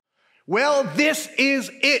Well, this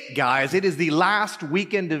is it, guys. It is the last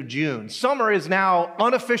weekend of June. Summer is now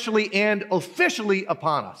unofficially and officially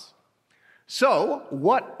upon us. So,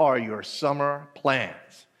 what are your summer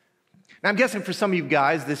plans? Now, I'm guessing for some of you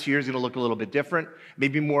guys, this year is going to look a little bit different.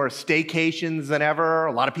 Maybe more staycations than ever.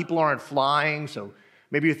 A lot of people aren't flying, so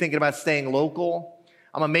maybe you're thinking about staying local.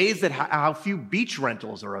 I'm amazed at how few beach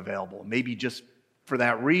rentals are available, maybe just for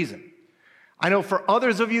that reason. I know for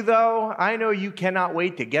others of you, though, I know you cannot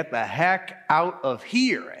wait to get the heck out of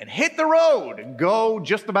here and hit the road and go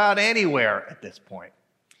just about anywhere at this point.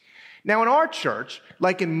 Now, in our church,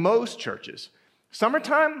 like in most churches,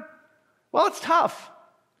 summertime, well, it's tough.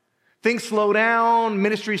 Things slow down,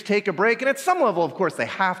 ministries take a break, and at some level, of course, they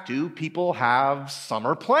have to. People have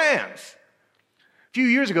summer plans. A few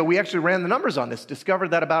years ago, we actually ran the numbers on this,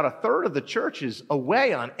 discovered that about a third of the church is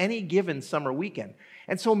away on any given summer weekend.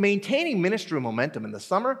 And so maintaining ministry momentum in the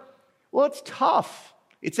summer, well, it's tough.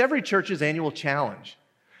 It's every church's annual challenge.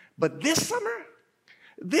 But this summer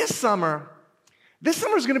is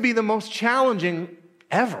going to be the most challenging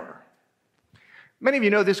ever. Many of you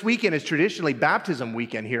know this weekend is traditionally baptism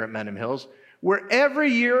weekend here at Mendham Hills, where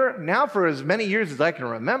every year, now for as many years as I can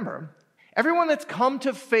remember, everyone that's come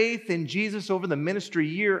to faith in Jesus over the ministry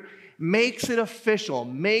year makes it official,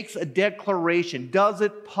 makes a declaration, does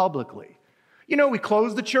it publicly. You know, we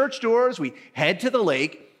close the church doors, we head to the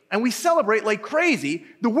lake, and we celebrate like crazy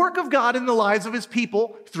the work of God in the lives of his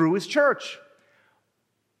people through his church.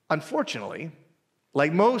 Unfortunately,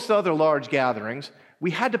 like most other large gatherings,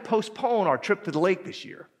 we had to postpone our trip to the lake this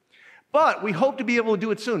year. But we hope to be able to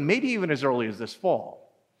do it soon, maybe even as early as this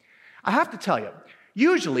fall. I have to tell you,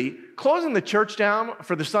 usually closing the church down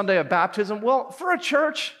for the Sunday of baptism, well, for a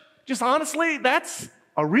church, just honestly, that's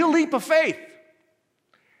a real leap of faith.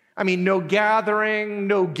 I mean, no gathering,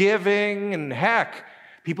 no giving, and heck,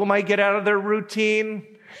 people might get out of their routine.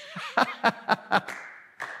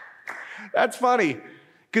 That's funny,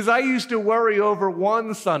 because I used to worry over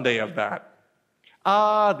one Sunday of that.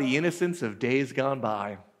 Ah, the innocence of days gone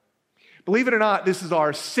by. Believe it or not, this is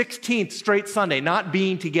our 16th straight Sunday not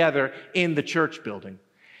being together in the church building.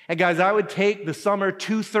 And guys, I would take the summer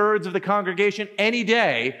 2/3 of the congregation any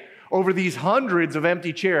day over these hundreds of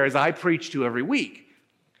empty chairs I preach to every week.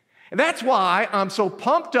 And that's why I'm so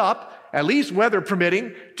pumped up, at least weather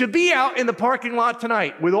permitting, to be out in the parking lot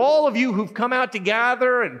tonight with all of you who've come out to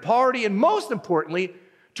gather and party, and most importantly,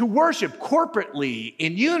 to worship corporately,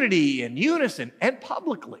 in unity, in unison, and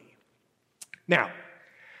publicly. Now,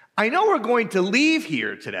 I know we're going to leave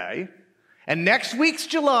here today, and next week's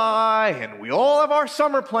July, and we all have our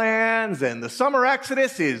summer plans, and the summer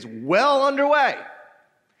exodus is well underway.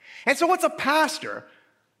 And so what's a pastor,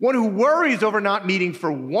 one who worries over not meeting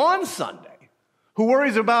for one Sunday, who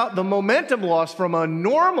worries about the momentum loss from a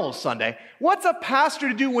normal Sunday, what's a pastor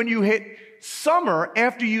to do when you hit summer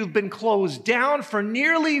after you've been closed down for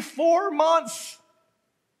nearly 4 months?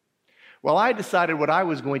 Well, I decided what I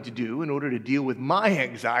was going to do in order to deal with my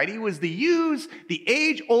anxiety was to use the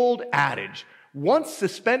age-old adage, once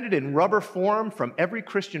suspended in rubber form from every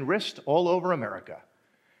Christian wrist all over America.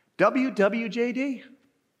 WWJD.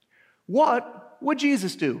 What would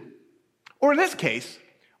Jesus do? Or in this case,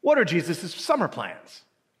 what are Jesus' summer plans?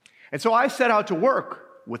 And so I set out to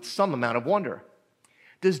work with some amount of wonder.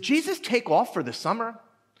 Does Jesus take off for the summer?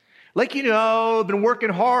 Like, been working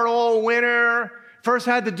hard all winter. First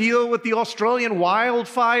had to deal with the Australian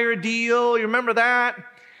wildfire deal. You remember that?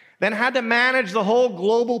 Then had to manage the whole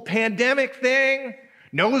global pandemic thing.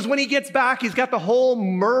 Knows when he gets back, he's got the whole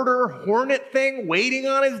murder hornet thing waiting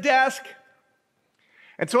on his desk.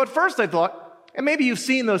 And so at first I thought, and maybe you've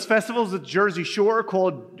seen those festivals at Jersey Shore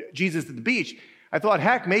called Jesus at the Beach. I thought,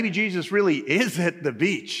 heck, maybe Jesus really is at the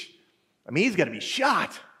beach. I mean, he's going to be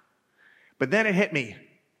shot. But then it hit me.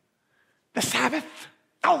 The Sabbath.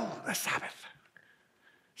 Oh, the Sabbath.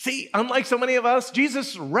 See, unlike so many of us,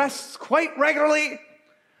 Jesus rests quite regularly.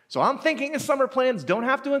 So I'm thinking his summer plans don't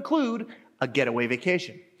have to include a getaway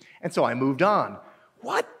vacation. And so I moved on.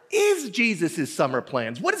 What is Jesus' summer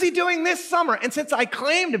plans? What is he doing this summer? And since I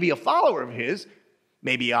claim to be a follower of his,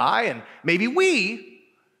 maybe I and maybe we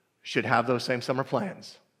should have those same summer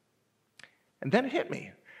plans. And then it hit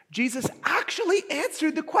me. Jesus actually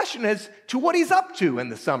answered the question as to what he's up to in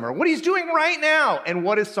the summer, what he's doing right now, and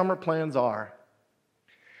what his summer plans are.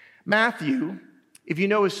 Matthew, if you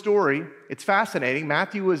know his story, it's fascinating.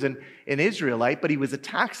 Matthew was an Israelite, but he was a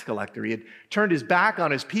tax collector. He had turned his back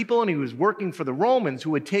on his people, and he was working for the Romans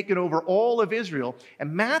who had taken over all of Israel.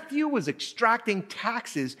 And Matthew was extracting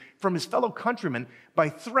taxes from his fellow countrymen by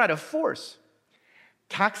threat of force.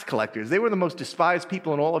 Tax collectors, they were the most despised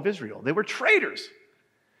people in all of Israel. They were traitors.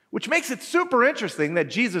 Which makes it super interesting that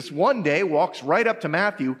Jesus one day walks right up to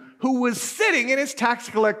Matthew, who was sitting in his tax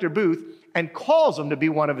collector booth, and calls him to be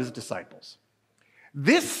one of his disciples.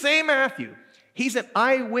 This same Matthew, he's an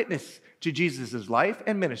eyewitness to Jesus' life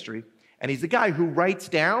and ministry, and he's the guy who writes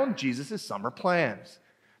down Jesus' summer plans.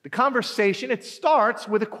 The conversation, it starts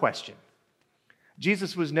with a question.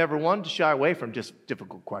 Jesus was never one to shy away from just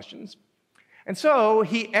difficult questions. And so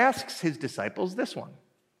he asks his disciples this one.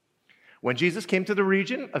 When Jesus came to the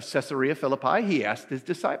region of Caesarea Philippi, he asked his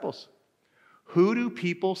disciples, "Who do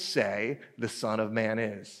people say the Son of Man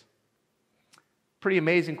is?" Pretty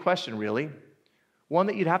amazing question, really. One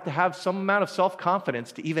that you'd have to have some amount of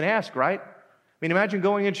self-confidence to even ask, right? I mean, imagine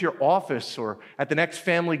going into your office or at the next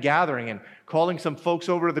family gathering and calling some folks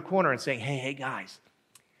over to the corner and saying, hey, guys,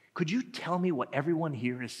 could you tell me what everyone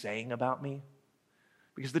here is saying about me?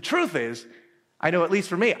 Because the truth is, I know at least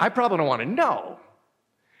for me, I probably don't want to know.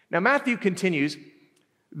 Now, Matthew continues,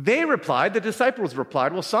 the disciples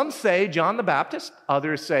replied, well, some say John the Baptist,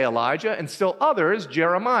 others say Elijah, and still others,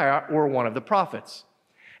 Jeremiah or one of the prophets.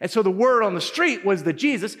 And so the word on the street was that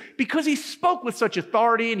Jesus, because he spoke with such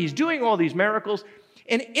authority and he's doing all these miracles,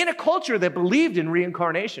 and in a culture that believed in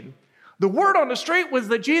reincarnation, the word on the street was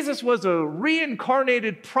that Jesus was a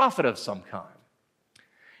reincarnated prophet of some kind.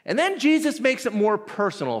 And then Jesus makes it more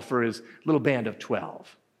personal for his little band of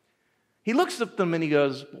 12. He looks at them and he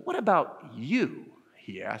goes, what about you?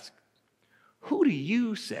 He asked. Who do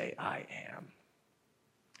you say I am?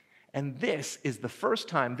 And this is the first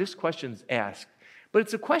time this question's asked, but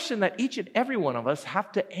it's a question that each and every one of us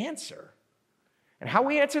have to answer. And how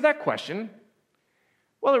we answer that question,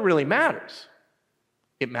 well, it really matters.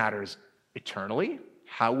 It matters eternally.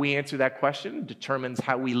 How we answer that question determines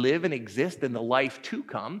how we live and exist in the life to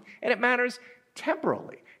come, and it matters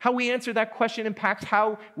temporally. How we answer that question impacts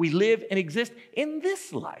how we live and exist in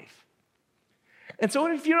this life. And so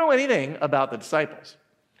if you know anything about the disciples,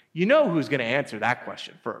 you know who's going to answer that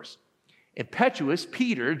question first. Impetuous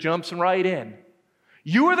Peter jumps right in.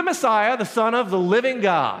 You are the Messiah, the Son of the living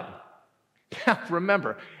God. Now,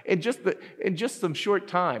 remember, in just some short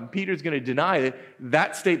time, Peter's going to deny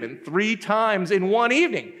that statement 3 times in one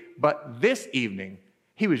evening. But this evening,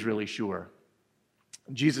 he was really sure.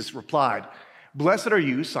 Jesus replied, "Blessed are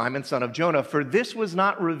you, Simon, son of Jonah, for this was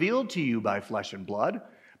not revealed to you by flesh and blood,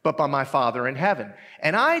 but by my Father in heaven.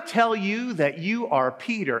 And I tell you that you are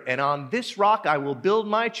Peter, and on this rock I will build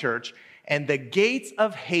my church, and the gates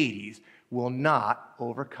of Hades will not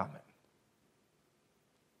overcome it."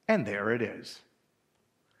 And there it is.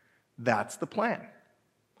 That's the plan.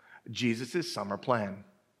 Jesus' summer plan.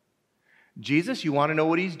 Jesus, you want to know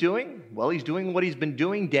what he's doing? Well, he's doing what he's been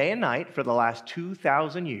doing day and night for the last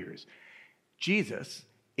 2,000 years. Jesus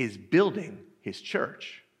is building his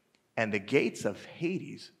church, and the gates of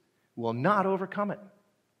Hades will not overcome it.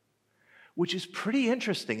 Which is pretty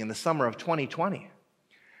interesting in the summer of 2020,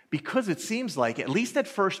 because it seems like, at least at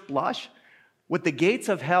first blush, what the gates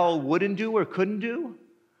of hell wouldn't do or couldn't do,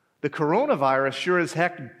 the coronavirus sure as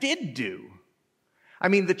heck did do. I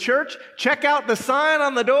mean, the church, check out the sign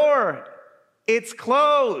on the door. It's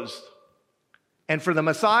closed. And for the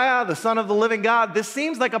Messiah, the Son of the living God, this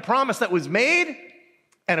seems like a promise that was made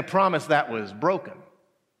and a promise that was broken.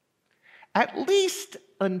 At least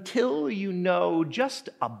until you know just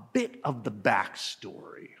a bit of the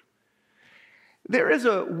backstory. There is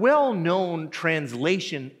a well-known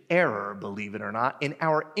translation error, believe it or not, in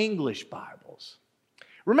our English Bibles.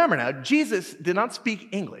 Remember now, Jesus did not speak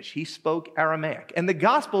English. He spoke Aramaic. And the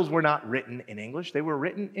Gospels were not written in English. They were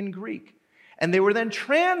written in Greek. And they were then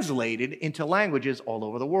translated into languages all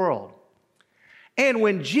over the world. And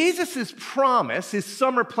when Jesus' promise, his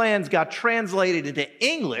summer plans got translated into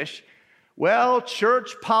English, well,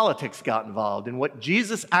 church politics got involved. And what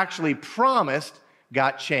Jesus actually promised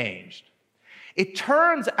got changed. It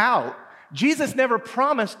turns out Jesus never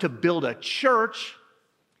promised to build a church.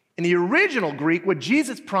 In the original Greek, what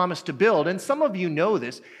Jesus promised to build, and some of you know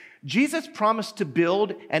this, Jesus promised to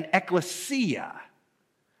build an ecclesia.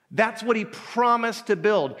 That's what he promised to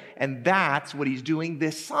build, and that's what he's doing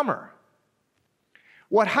this summer.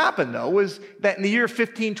 What happened, though, was that in the year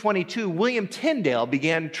 1522, William Tyndale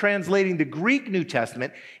began translating the Greek New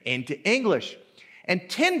Testament into English. And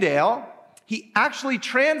Tyndale, he actually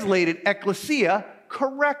translated ecclesia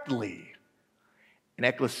correctly. An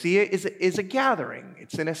ecclesia is a gathering.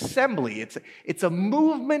 It's an assembly. It's a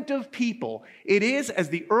movement of people. It is, as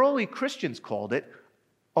the early Christians called it,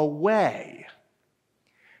 a way.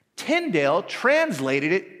 Tyndale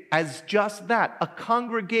translated it as just that. A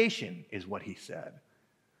congregation is what he said.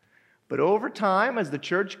 But over time, as the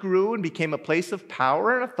church grew and became a place of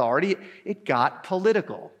power and authority, it got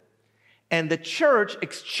political. and the church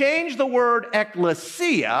exchanged the word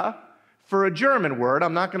ecclesia for a German word.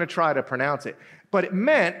 I'm not going to try to pronounce it, but it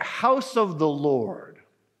meant house of the Lord.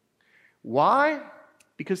 Why?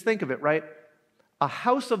 Because think of it, right? A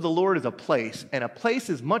house of the Lord is a place, and a place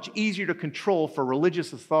is much easier to control for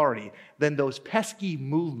religious authority than those pesky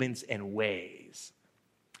movements and ways.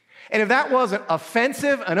 And if that wasn't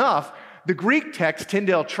offensive enough, the Greek text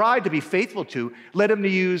Tyndale tried to be faithful to led him to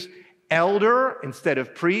use elder instead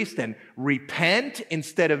of priest and repent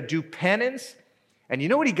instead of do penance. And you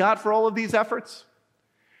know what he got for all of these efforts?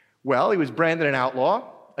 Well, he was branded an outlaw.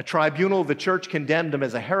 A tribunal of the church condemned him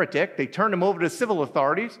as a heretic. They turned him over to civil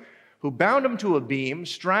authorities who bound him to a beam,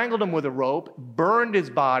 strangled him with a rope, burned his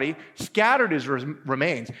body, scattered his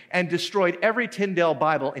remains, and destroyed every Tyndale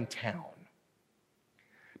Bible in town.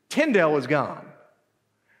 Tyndale was gone.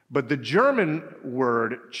 But the German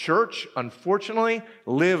word church, unfortunately,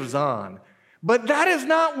 lives on. But that is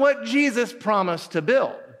not what Jesus promised to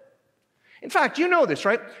build. In fact, you know this,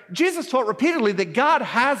 right? Jesus taught repeatedly that God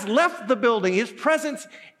has left the building. His presence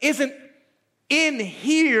isn't in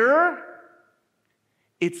here,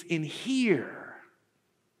 it's in here.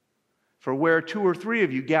 For where 2 or 3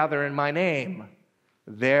 of you gather in my name,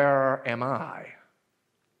 there am I.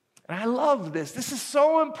 And I love this. This is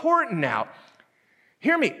so important now.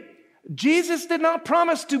 Hear me. Jesus did not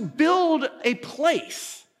promise to build a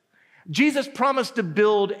place. Jesus promised to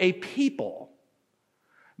build a people.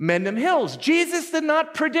 Mendham Hills. Jesus did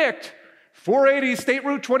not predict 480 State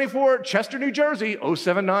Route 24, Chester, New Jersey,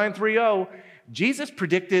 07930. Jesus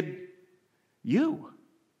predicted you.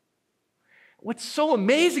 What's so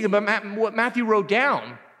amazing about what Matthew wrote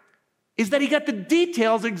down is that he got the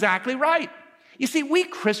details exactly right. You see, we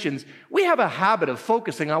Christians, we have a habit of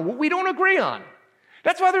focusing on what we don't agree on.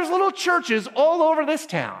 That's why there's little churches all over this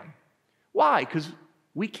town. Why? Because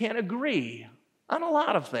we can't agree on a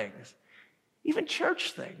lot of things, even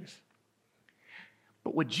church things.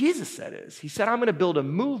 But what Jesus said is, he said, I'm going to build a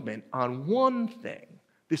movement on one thing.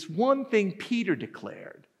 This one thing Peter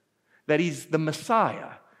declared, that he's the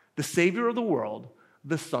Messiah, the Savior of the world,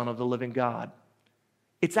 the Son of the living God.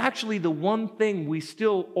 It's actually the one thing we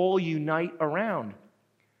still all unite around.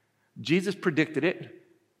 Jesus predicted it.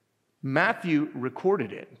 Matthew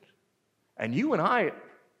recorded it. And you and I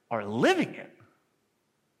are living it.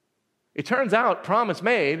 It turns out, promise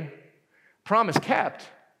made, promise kept.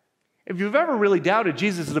 If you've ever really doubted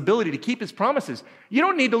Jesus' ability to keep his promises, you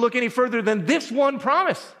don't need to look any further than this one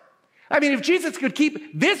promise. I mean, if Jesus could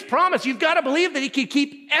keep this promise, you've got to believe that he could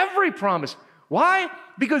keep every promise. Why?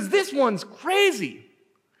 Because this one's crazy.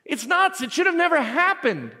 It's nuts. It should have never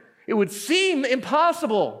happened. It would seem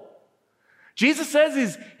impossible. Jesus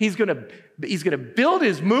says he's going to build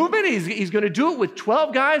his movement. He's going to do it with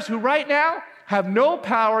 12 guys who right now have no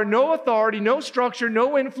power, no authority, no structure,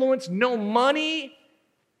 no influence, no money.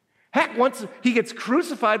 Heck, once he gets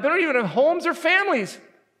crucified, they don't even have homes or families.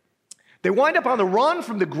 They wind up on the run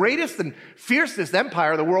from the greatest and fiercest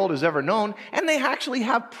empire the world has ever known, and they actually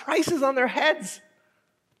have prices on their heads.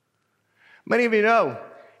 Many of you know,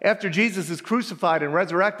 after Jesus is crucified and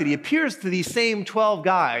resurrected, he appears to these same 12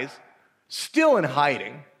 guys, still in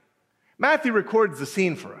hiding. Matthew records the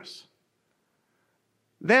scene for us.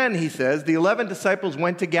 Then, he says, the 11 disciples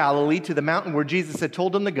went to Galilee, to the mountain where Jesus had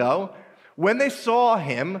told them to go. When they saw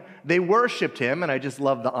him, they worshiped him, and I just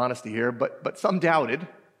love the honesty here, but some doubted.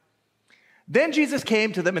 Then Jesus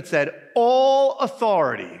came to them and said, all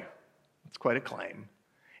authority, that's quite a claim,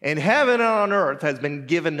 in heaven and on earth has been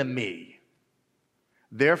given to me.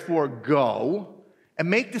 Therefore go and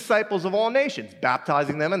make disciples of all nations,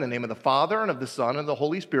 baptizing them in the name of the Father and of the Son and of the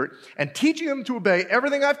Holy Spirit, and teaching them to obey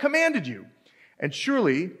everything I've commanded you. And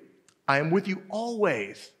surely I am with you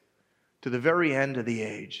always to the very end of the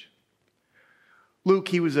age. Luke,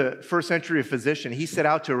 he was a first century physician. He set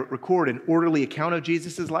out to record an orderly account of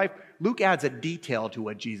Jesus' life. Luke adds a detail to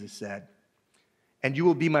what Jesus said. And you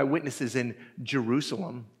will be my witnesses in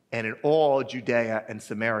Jerusalem and in all Judea and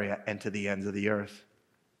Samaria and to the ends of the earth.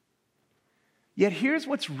 Yet here's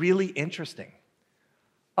what's really interesting.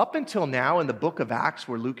 Up until now in the book of Acts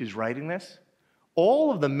where Luke is writing this,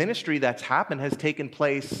 all of the ministry that's happened has taken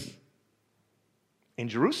place in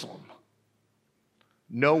Jerusalem.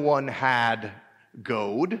 No one had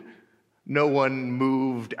goad. No one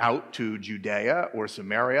moved out to Judea or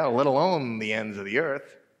Samaria, let alone the ends of the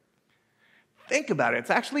earth. Think about it. It's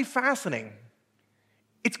actually fascinating.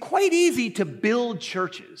 It's quite easy to build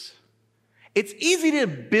churches. It's easy to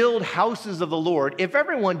build houses of the Lord if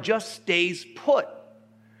everyone just stays put.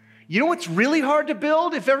 You know what's really hard to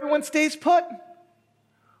build if everyone stays put?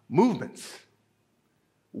 Movements,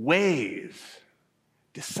 ways,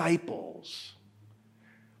 disciples.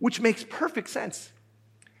 which makes perfect sense.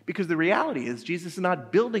 Because the reality is, Jesus is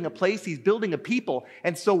not building a place, he's building a people.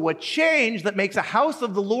 And so what changed that makes a house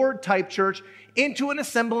of the Lord type church into an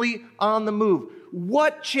assembly on the move?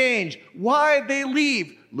 What changed? Why'd they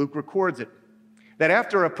leave? Luke records it. That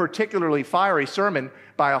after a particularly fiery sermon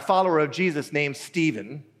by a follower of Jesus named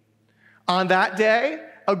Stephen, on that day,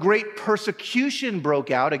 a great persecution broke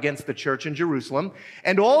out against the church in Jerusalem,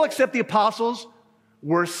 and all except the apostles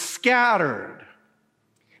were scattered.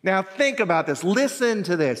 Now think about this. Listen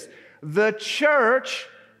to this. The church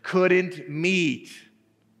couldn't meet,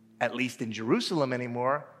 at least in Jerusalem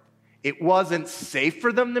anymore. It wasn't safe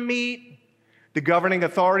for them to meet. The governing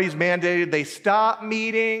authorities mandated they stop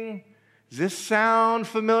meeting. Does this sound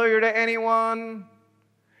familiar to anyone?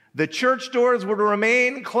 The church doors were to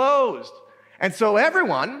remain closed. And so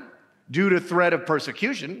everyone, due to threat of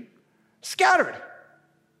persecution, scattered.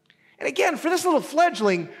 And again, for this little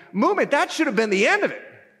fledgling movement, that should have been the end of it.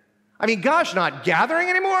 I mean, gosh, not gathering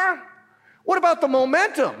anymore? What about the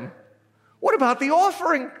momentum? What about the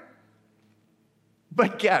offering?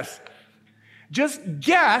 But just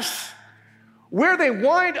guess where they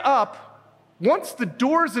wind up once the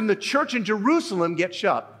doors in the church in Jerusalem get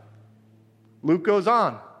shut. Luke goes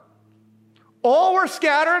on. All were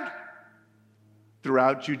scattered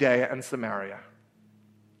throughout Judea and Samaria.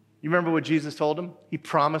 You remember what Jesus told them? He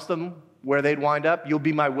promised them where they'd wind up. You'll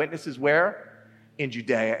be my witnesses where? In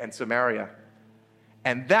Judea and Samaria.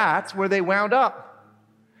 And that's where they wound up.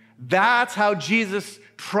 That's how Jesus'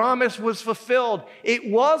 promise was fulfilled. It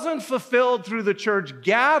wasn't fulfilled through the church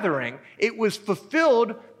gathering. It was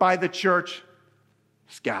fulfilled by the church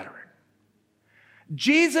scattering.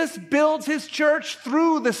 Jesus builds his church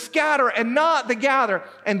through the scatter and not the gather.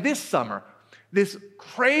 And this summer, this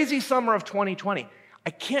crazy summer of 2020, I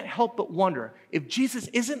can't help but wonder if Jesus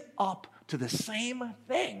isn't up to the same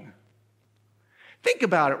thing. Think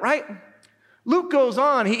about it, right? Luke goes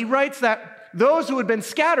on, he writes that those who had been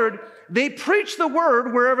scattered, they preached the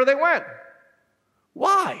word wherever they went.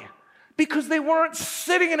 Why? Because they weren't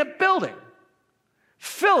sitting in a building.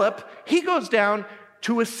 Philip, he goes down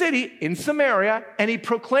to a city in Samaria and he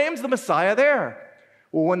proclaims the Messiah there.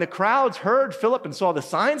 Well, when the crowds heard Philip and saw the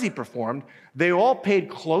signs he performed, they all paid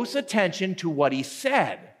close attention to what he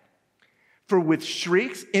said. For with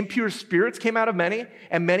shrieks, impure spirits came out of many,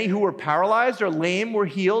 and many who were paralyzed or lame were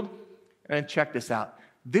healed. And check this out.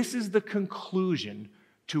 This is the conclusion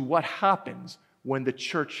to what happens when the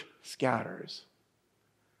church scatters.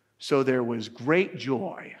 So there was great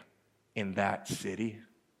joy in that city.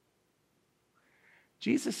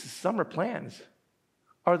 Jesus' summer plans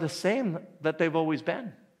are the same that they've always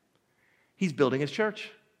been. He's building his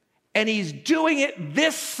church. And he's doing it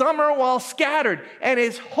this summer while scattered. And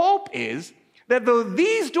his hope is that though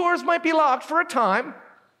these doors might be locked for a time,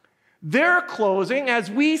 their closing as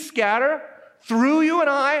we scatter through you and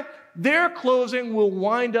I, their closing will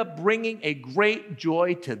wind up bringing a great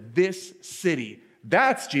joy to this city.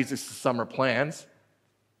 That's Jesus' summer plans.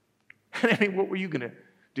 I mean, what were you going to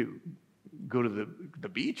do? Go to the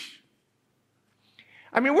beach?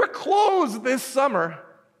 I mean, we're closed this summer,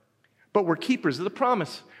 but we're keepers of the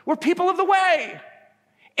promise. We're people of the way.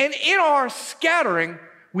 And in our scattering,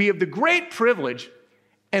 we have the great privilege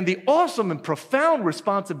and the awesome and profound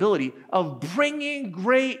responsibility of bringing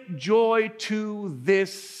great joy to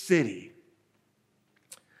this city.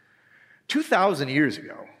 2,000 years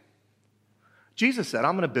ago, Jesus said,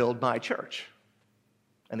 I'm going to build my church,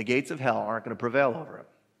 and the gates of hell aren't going to prevail over it.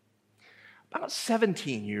 About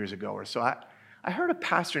 17 years ago or so, I heard a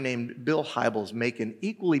pastor named Bill Hybels make an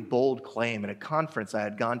equally bold claim at a conference I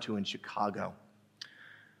had gone to in Chicago.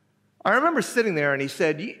 I remember sitting there and he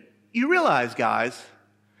said, you realize, guys,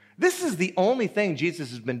 this is the only thing Jesus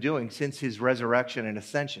has been doing since his resurrection and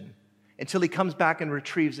ascension until he comes back and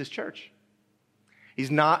retrieves his church.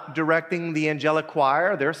 He's not directing the angelic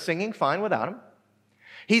choir. They're singing fine without him.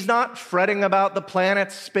 He's not fretting about the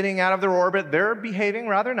planets spinning out of their orbit. They're behaving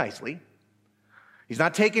rather nicely. He's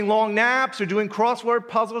not taking long naps or doing crossword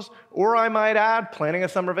puzzles, or I might add, planning a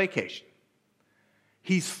summer vacation.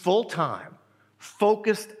 He's full-time,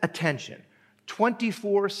 focused attention,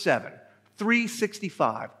 24/7,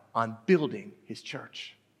 365 on building his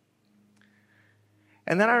church.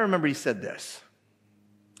 And then I remember he said this,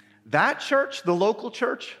 that church, the local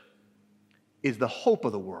church, is the hope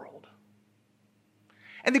of the world.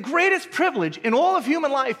 And the greatest privilege in all of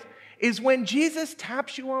human life is when Jesus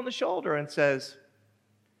taps you on the shoulder and says,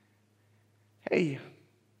 hey,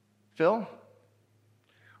 Phil,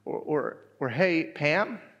 or hey,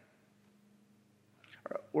 Pam,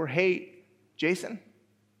 or hey, Jason,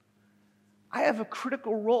 I have a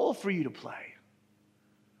critical role for you to play.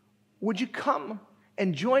 Would you come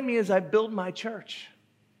and join me as I build my church.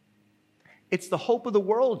 It's the hope of the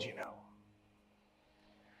world, you know.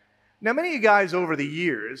 Now, many of you guys over the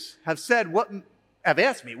years have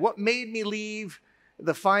asked me, what made me leave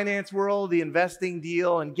the finance world, the investing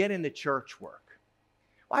deal, and get into church work?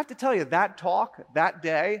 Well, I have to tell you, that talk, that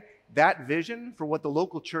day, that vision for what the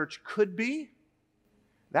local church could be,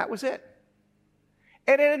 that was it.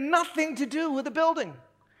 And it had nothing to do with the building.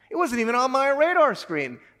 It wasn't even on my radar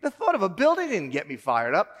screen. The thought of a building didn't get me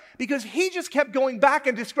fired up because he just kept going back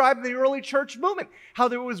and describing the early church movement, how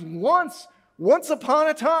there was once upon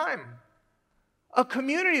a time, a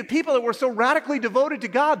community of people that were so radically devoted to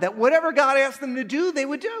God that whatever God asked them to do, they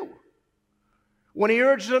would do. When he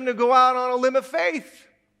urged them to go out on a limb of faith,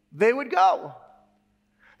 they would go.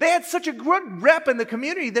 They had such a good rep in the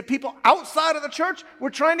community that people outside of the church were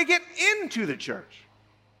trying to get into the church.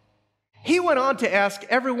 He went on to ask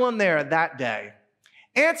everyone there that day,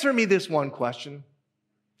 answer me this one question.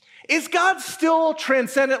 Is God still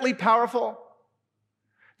transcendently powerful?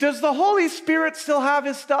 Does the Holy Spirit still have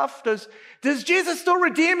his stuff? Does Jesus still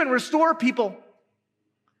redeem and restore people?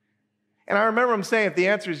 And I remember him saying, if the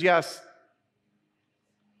answer is yes,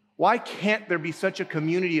 why can't there be such a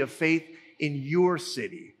community of faith in your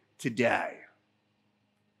city today?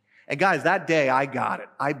 And guys, that day I got it.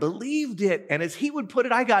 I believed it. And as he would put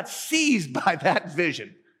it, I got seized by that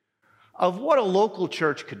vision of what a local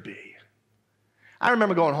church could be. I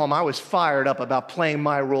remember going home, I was fired up about playing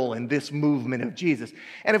my role in this movement of Jesus.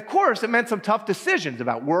 And of course, it meant some tough decisions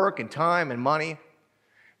about work and time and money. In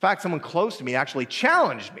fact, someone close to me actually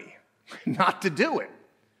challenged me not to do it.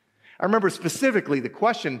 I remember specifically the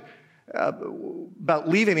question about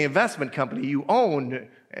leaving the investment company you owned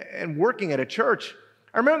and working at a church.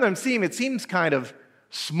 I remember them seeing it seems kind of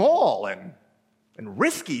small and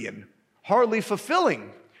risky and hardly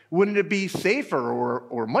fulfilling. Wouldn't it be safer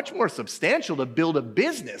or much more substantial to build a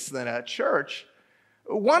business than a church?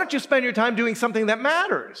 Why don't you spend your time doing something that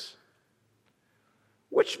matters?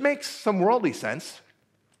 Which makes some worldly sense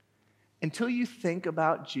until you think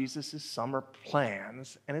about Jesus' summer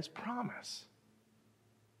plans and his promise.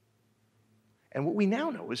 And what we now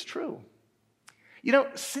know is true. You know,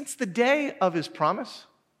 since the day of his promise,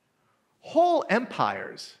 whole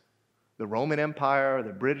empires, the Roman Empire,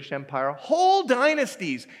 the British Empire, whole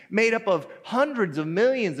dynasties made up of hundreds of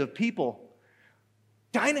millions of people,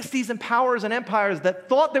 dynasties and powers and empires that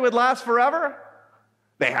thought they would last forever.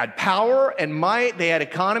 They had power and might, they had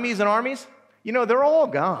economies and armies. You know, they're all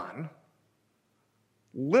gone.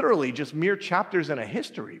 Literally just mere chapters in a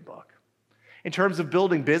history book. In terms of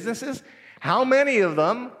building businesses, how many of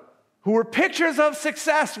them who were pictures of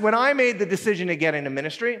success when I made the decision to get into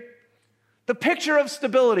ministry? The picture of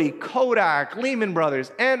stability, Kodak, Lehman Brothers,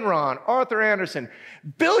 Enron, Arthur Andersen,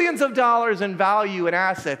 billions of dollars in value and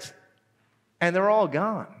assets, and they're all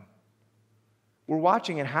gone. We're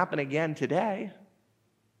watching it happen again today.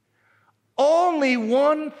 Only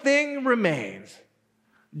one thing remains: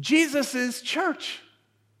 Jesus' church.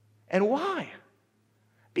 And why?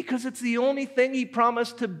 Because it's the only thing he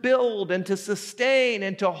promised to build and to sustain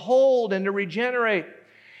and to hold and to regenerate.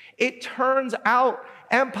 It turns out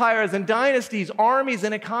empires and dynasties, armies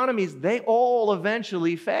and economies, they all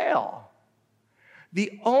eventually fail.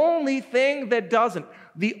 The only thing that doesn't,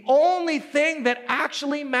 the only thing that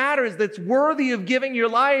actually matters, that's worthy of giving your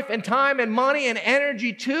life and time and money and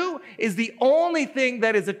energy to, is the only thing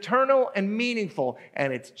that is eternal and meaningful,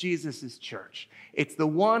 and it's Jesus' church. It's the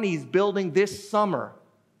one he's building this summer.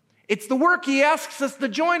 It's the work he asks us to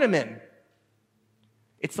join him in.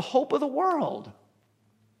 It's the hope of the world.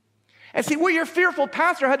 And see, what your fearful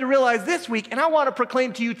pastor had to realize this week, and I want to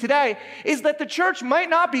proclaim to you today, is that the church might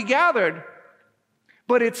not be gathered,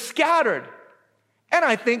 but it's scattered. And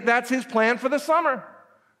I think that's his plan for the summer.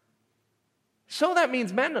 So that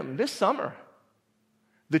means, Mendham, this summer,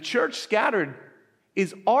 the church scattered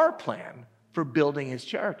is our plan for building his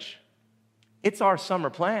church. It's our summer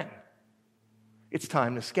plan. It's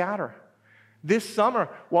time to scatter. This summer,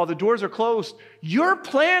 while the doors are closed, your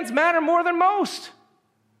plans matter more than most.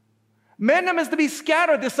 Mendham is to be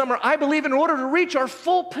scattered this summer, I believe, in order to reach our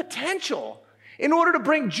full potential, in order to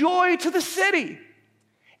bring joy to the city.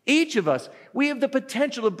 Each of us, we have the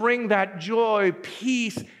potential to bring that joy,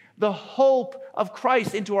 peace, the hope of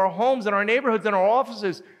Christ into our homes and our neighborhoods and our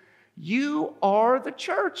offices. You are the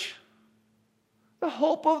church, the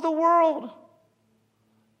hope of the world,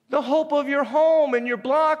 the hope of your home and your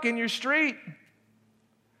block and your street.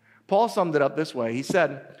 Paul summed it up this way. He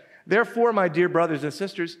said, "Therefore, my dear brothers and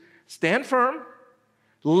sisters, stand firm.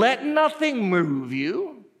 Let nothing move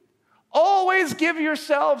you. Always give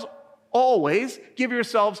yourselves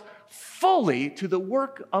fully to the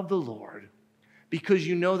work of the Lord, because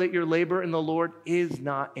you know that your labor in the Lord is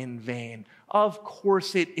not in vain. Of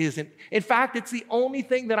course it isn't. In fact, it's the only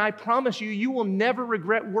thing that I promise you, you will never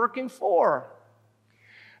regret working for.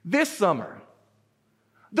 This summer,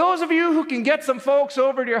 those of you who can get some folks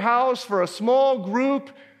over to your house for a small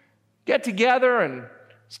group, get together and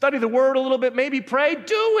study the Word a little bit, maybe pray,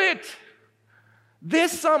 do it.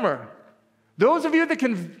 This summer, those of you that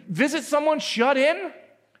can visit someone shut in,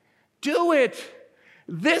 do it.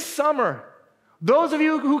 This summer, those of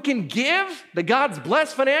you who can give, that God's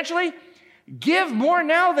blessed financially, give more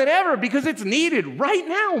now than ever because it's needed right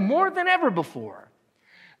now more than ever before.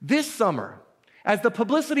 This summer, as the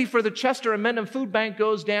publicity for the Chester and Mendham Food Bank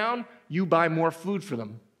goes down, you buy more food for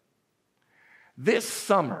them. This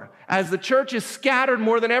summer, as the church is scattered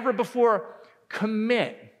more than ever before,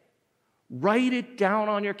 commit. Write it down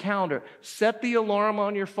on your calendar. Set the alarm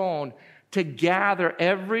on your phone to gather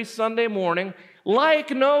every Sunday morning like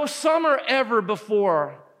no summer ever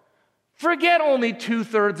before. Forget only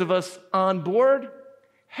 2/3 of us on board.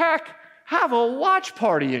 Heck, have a watch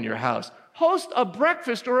party in your house. Host a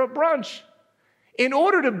breakfast or a brunch. In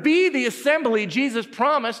order to be the assembly Jesus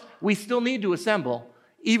promised, we still need to assemble,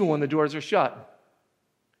 even when the doors are shut.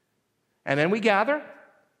 And then we gather,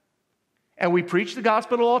 and we preach the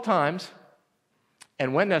gospel at all times,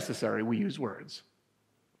 and when necessary, we use words.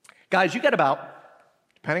 Guys, you got about,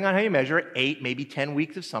 depending on how you measure it, 8, maybe 10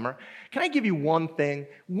 weeks of summer. Can I give you one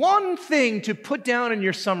thing to put down in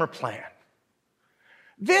your summer plan?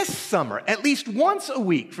 This summer, at least once a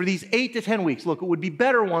week for these 8 to 10 weeks, look, it would be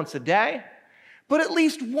better once a day, but at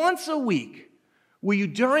least once a week, will you,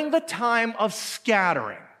 during the time of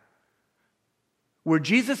scattering, where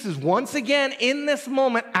Jesus is once again in this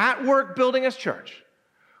moment at work building his church,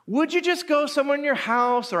 would you just go somewhere in your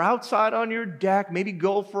house or outside on your deck, maybe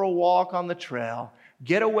go for a walk on the trail,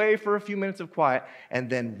 get away for a few minutes of quiet, and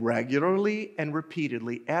then regularly and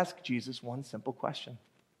repeatedly ask Jesus one simple question?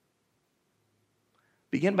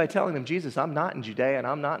 Begin by telling him, Jesus, I'm not in Judea and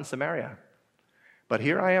I'm not in Samaria, but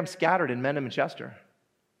here I am scattered in Mendham and Chester.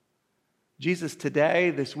 Jesus, today,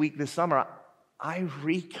 this week, this summer, I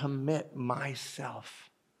recommit myself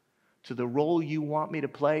to the role you want me to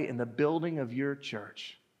play in the building of your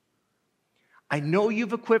church. I know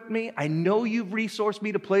you've equipped me. I know you've resourced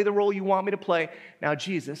me to play the role you want me to play. Now,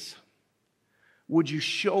 Jesus, would you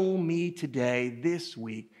show me today, this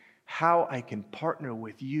week, how I can partner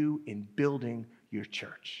with you in building your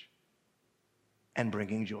church and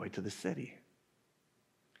bringing joy to the city?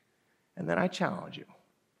 And then I challenge you.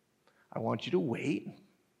 I want you to wait.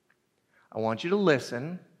 I want you to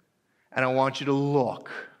listen. And I want you to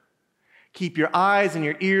look. Keep your eyes and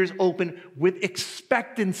your ears open with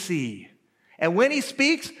expectancy. And when he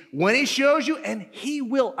speaks, when he shows you, and he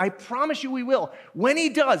will, I promise you he will, when he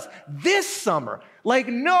does, this summer, like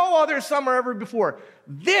no other summer ever before,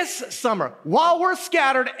 this summer, while we're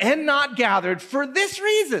scattered and not gathered, for this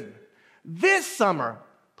reason, this summer,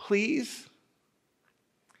 please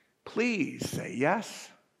say yes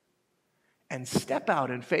and step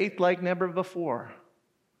out in faith like never before.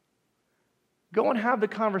 Go and have the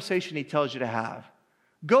conversation he tells you to have.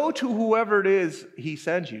 Go to whoever it is he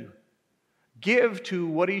sends you. Give to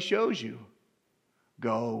what he shows you.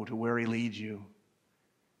 Go to where he leads you.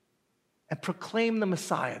 And proclaim the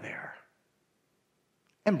Messiah there.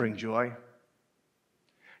 And bring joy.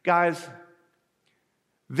 Guys,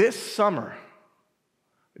 this summer,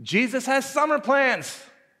 Jesus has summer plans.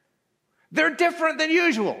 They're different than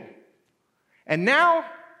usual. And now,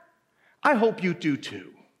 I hope you do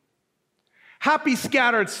too. Happy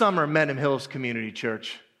scattered summer, Mendham Hills Community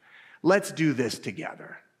Church. Let's do this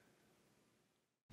together.